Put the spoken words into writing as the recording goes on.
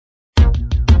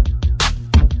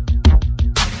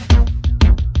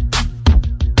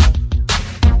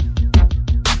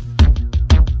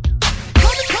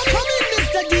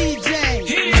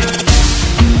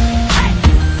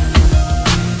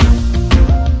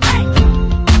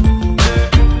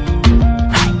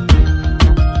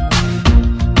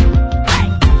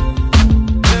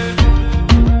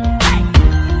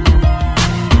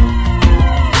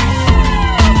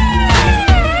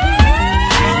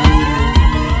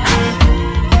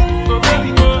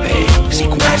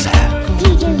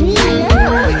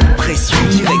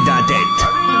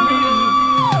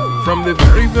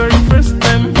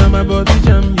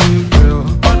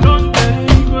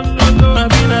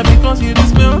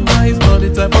eyes, all the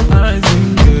type of eyes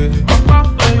in there.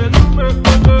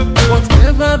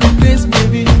 Whatever the place may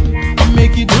be,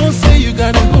 make it don't say you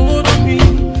got a hold on me.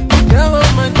 The girl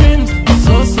of my dreams,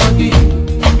 so soggy.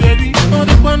 Baby, all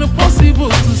the one possible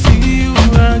to see you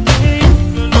again.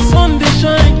 The sun they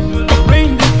shine, the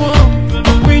rain they fall,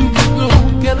 the wind they blow.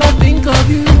 Girl, I think of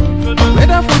you.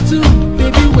 Weather for two,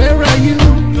 baby, where are you?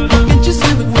 Can't you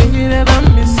see the way that I'm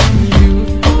missing you?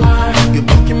 You're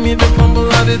making me the fumble,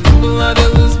 I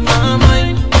lose my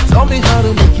mind. Tell me how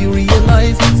to make you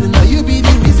realize. So now you be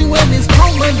the reason when it's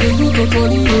wrong, man, then you don't call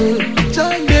it.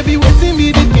 Giant baby, waiting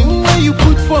me the thing where you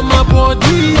put for my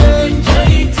body. That's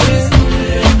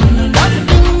the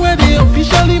thing where they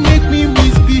officially make me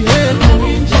misbehave.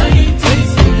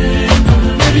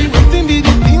 Baby, waiting me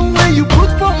the thing where you put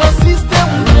for my system.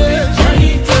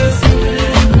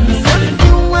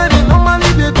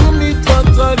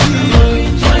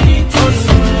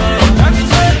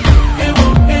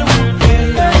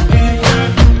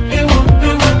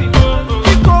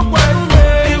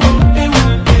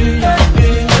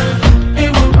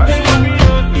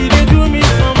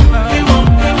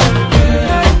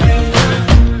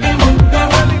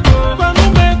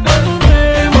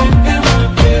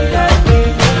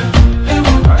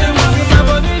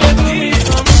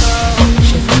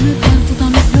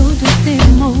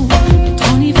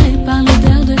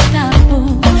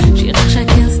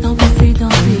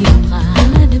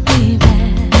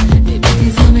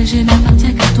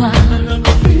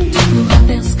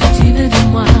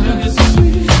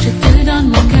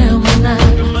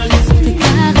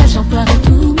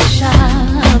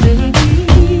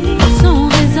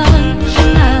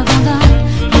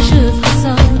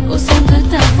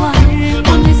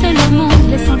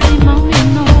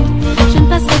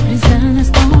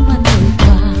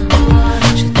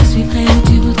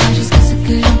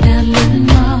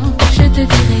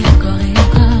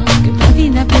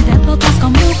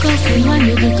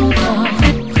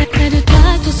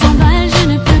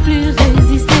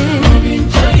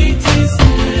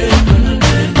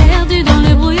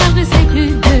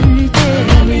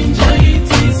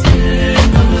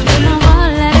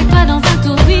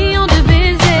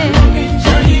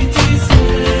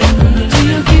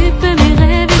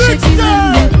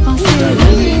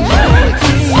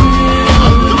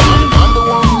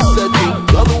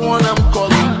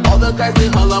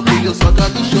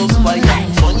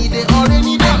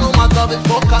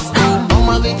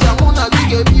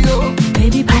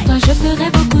 Baby, pour toi je ferai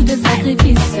beaucoup de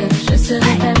sacrifices. Je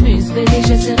serai ta muse, bébé,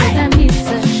 je serai ta miss.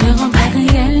 Je rendrai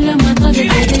réel le moindre de tes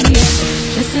délices.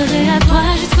 Je serai à toi.